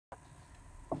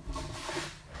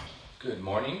Good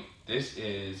morning. This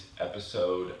is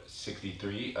episode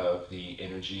 63 of the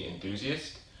Energy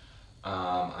Enthusiast.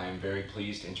 I am very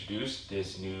pleased to introduce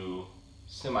this new,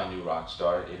 semi-new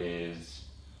Rockstar. It is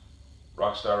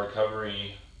Rockstar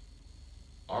Recovery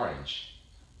Orange.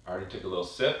 I already took a little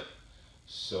sip,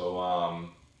 so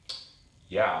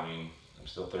yeah, I'm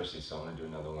still thirsty, so I'm gonna do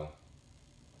another one.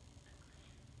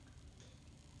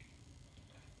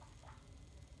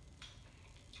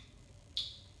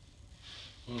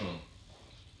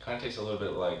 Kind of tastes a little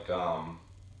bit like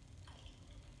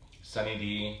Sunny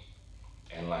D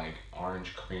and like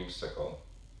orange creamsicle.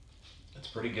 It's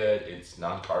pretty good. It's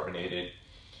non-carbonated.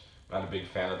 I'm not a big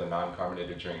fan of the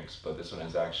non-carbonated drinks, but this one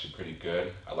is actually pretty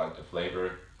good. I like the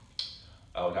flavor.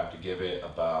 I would have to give it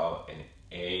about an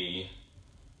A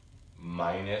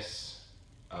minus.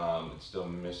 It's still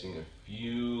missing a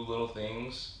few little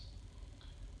things.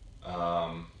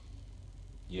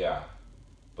 Yeah,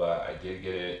 but I did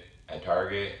get it at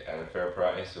Target at a fair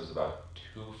price. It was about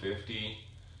 $2.50,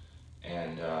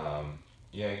 and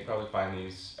yeah, you can probably find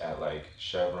these at like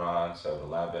Chevron,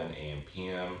 7-Eleven, AM,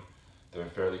 PM. They're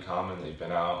fairly common. They've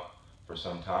been out for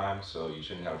some time, so you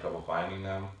shouldn't have trouble finding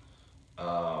them.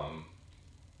 Other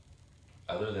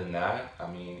than that,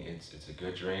 it's a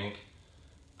good drink.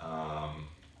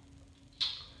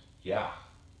 Yeah,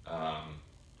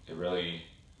 it really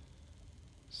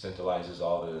centralizes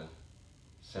all the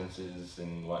senses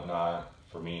and whatnot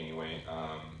for me anyway.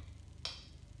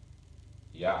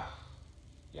 Yeah,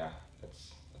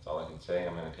 that's all I can say.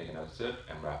 I'm gonna take another sip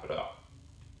and wrap it up.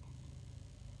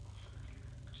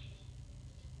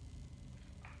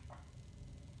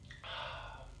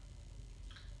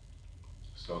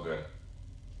 So good.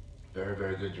 Very,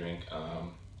 very good drink.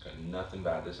 Got nothing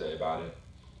bad to say about it.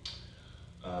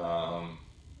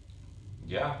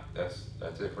 Yeah, that's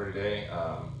it for today.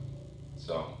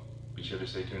 So be sure to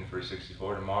stay tuned for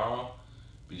 64 tomorrow.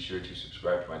 Be sure to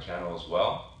subscribe to my channel as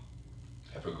well.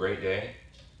 Have a great day.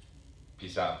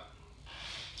 Peace out.